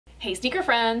Hey sneaker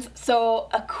friends, so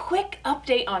a quick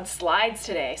update on slides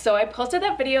today. So I posted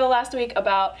that video last week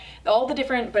about all the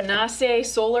different Benassi,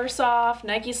 Solar Soft,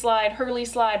 Nike slide, Hurley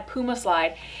slide, Puma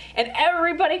slide, and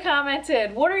everybody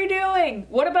commented, what are you doing?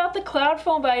 What about the Cloud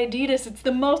Foam by Adidas? It's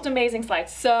the most amazing slide.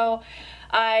 So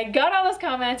I got all those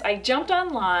comments, I jumped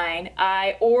online,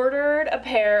 I ordered a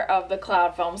pair of the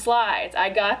Cloud Foam slides.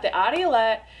 I got the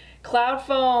Adidas Cloud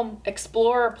Foam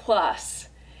Explorer Plus.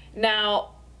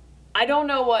 Now, I don't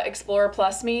know what Explorer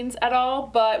Plus means at all,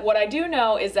 but what I do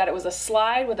know is that it was a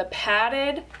slide with a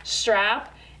padded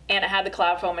strap and it had the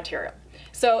Cloud Foam material.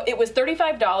 So it was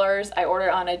 $35. I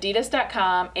ordered on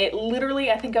adidas.com. It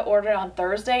literally, I think I ordered it on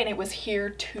Thursday and it was here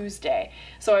Tuesday.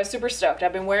 So I was super stoked.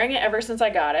 I've been wearing it ever since I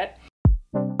got it.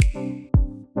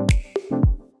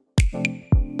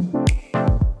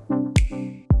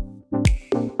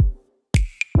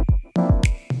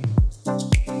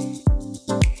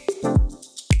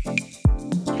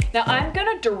 Now I'm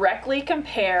gonna directly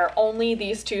compare only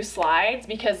these two slides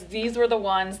because these were the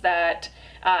ones that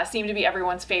seem to be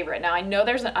everyone's favorite. Now I know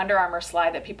there's an Under Armour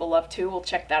slide that people love too. We'll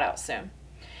check that out soon.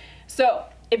 So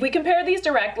if we compare these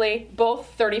directly,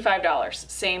 both $35,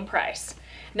 same price.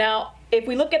 Now if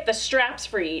we look at the straps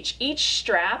for each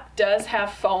strap does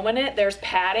have foam in it. There's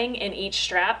padding in each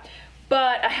strap,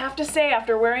 but I have to say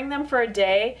after wearing them for a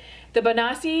day, the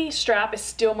Benassi strap is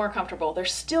still more comfortable.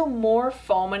 There's still more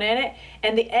foam in it,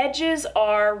 and the edges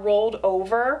are rolled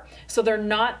over, so they're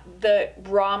not the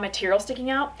raw material sticking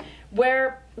out.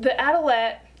 Where the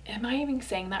Adidas, am I even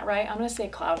saying that right? I'm gonna say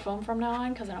Cloud Foam from now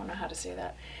on because I don't know how to say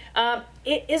that.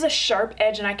 It is a sharp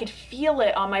edge, and I could feel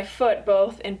it on my foot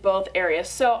in both areas.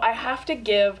 So I have to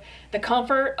give the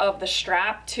comfort of the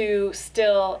strap to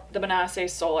still the Benassi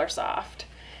Solar Soft.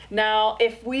 Now,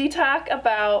 if we talk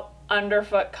about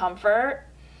underfoot comfort,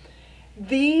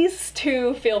 these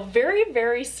two feel very,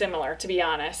 very similar, to be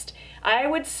honest. I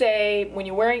would say when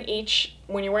you're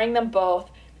wearing them both,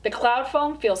 the Cloud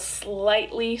Foam feels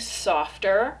slightly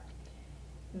softer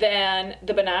than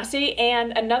the Benassi.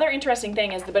 And another interesting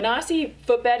thing is the Benassi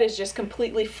footbed is just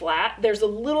completely flat. There's a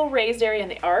little raised area in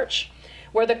the arch.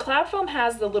 Where the Cloud Foam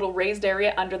has the little raised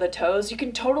area under the toes, you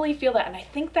can totally feel that, and I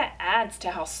think that adds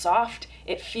to how soft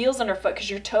it feels underfoot because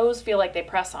your toes feel like they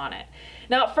press on it.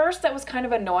 Now at first that was kind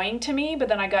of annoying to me, but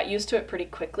then I got used to it pretty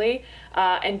quickly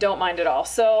and don't mind at all.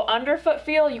 So underfoot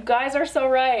feel, you guys are so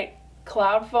right.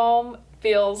 Cloud Foam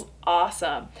feels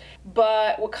awesome.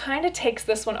 But what kind of takes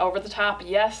this one over the top,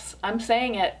 yes, I'm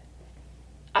saying it,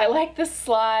 I like this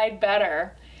slide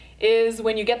better, is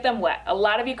when you get them wet. A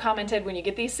lot of you commented when you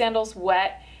get these sandals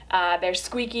wet, they're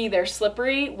squeaky, they're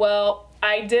slippery. Well,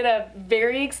 I did a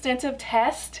very extensive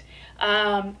test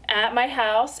at my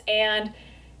house, and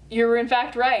you're in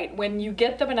fact right. When you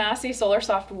get the Benassi Solar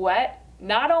Soft wet,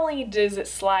 not only does it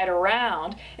slide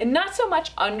around, and not so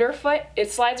much underfoot,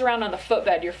 it slides around on the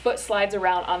footbed. Your foot slides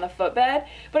around on the footbed,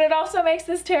 but it also makes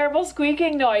this terrible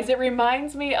squeaking noise. It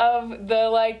reminds me of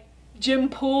the gym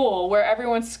pool where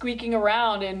everyone's squeaking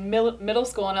around in middle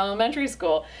school and elementary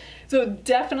school. So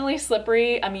definitely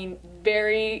slippery. I mean,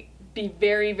 be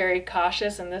very, very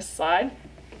cautious in this slide.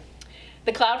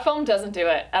 The Cloud Foam doesn't do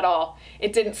it at all.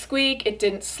 It didn't squeak, it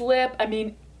didn't slip. I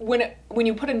mean, when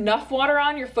you put enough water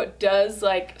on, your foot does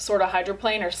sort of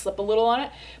hydroplane or slip a little on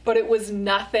it, but it was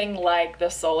nothing like the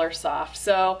Solar Soft.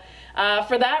 So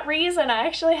for that reason, I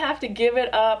actually have to give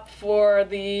it up for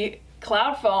the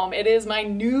Cloud Foam. It is my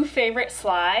new favorite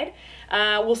slide.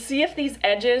 We'll see if these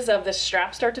edges of the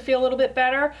strap start to feel a little bit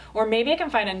better, or maybe I can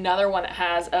find another one that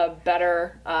has a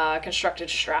better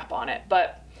constructed strap on it.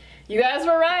 But you guys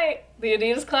were right. The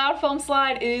Adidas Cloud Foam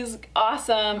slide is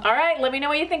awesome. All right, let me know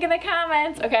what you think in the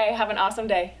comments. Okay, have an awesome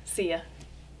day. See ya.